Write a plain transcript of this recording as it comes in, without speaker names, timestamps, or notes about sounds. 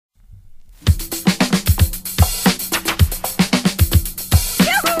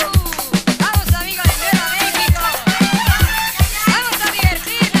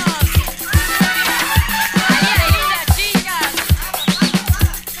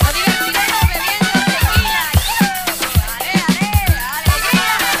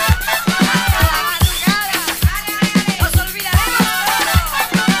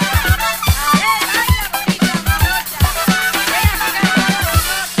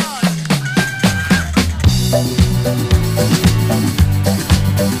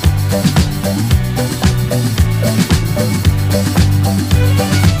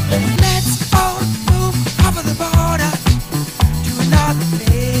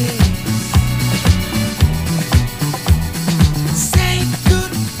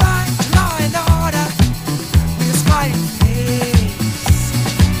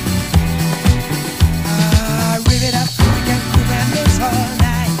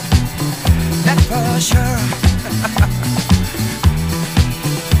sure.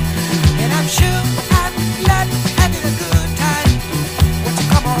 And I'm sure I'm glad having a good time. Won't you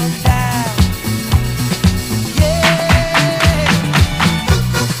come on down? Yeah.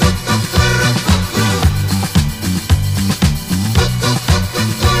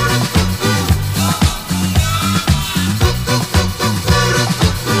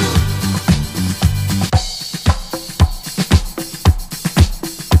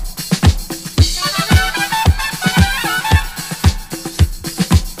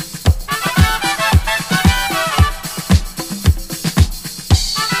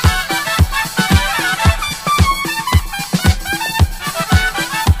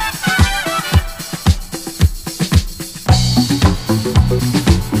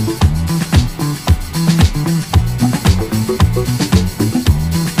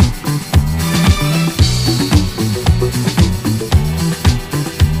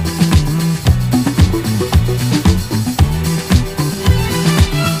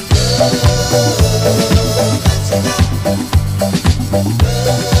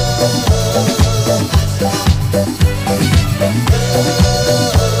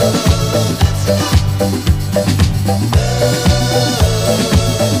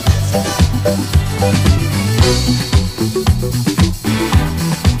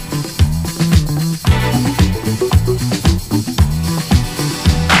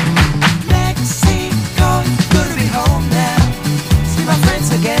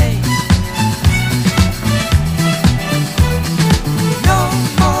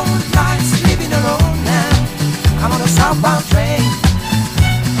 Southbound train.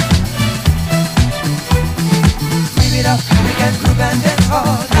 Rev it up, we can groove and dance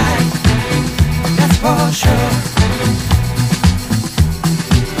all night. That's for sure.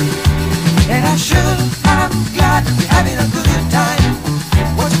 And I sure I'm glad we're having a good time.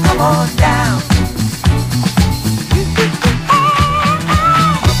 Won't you come on?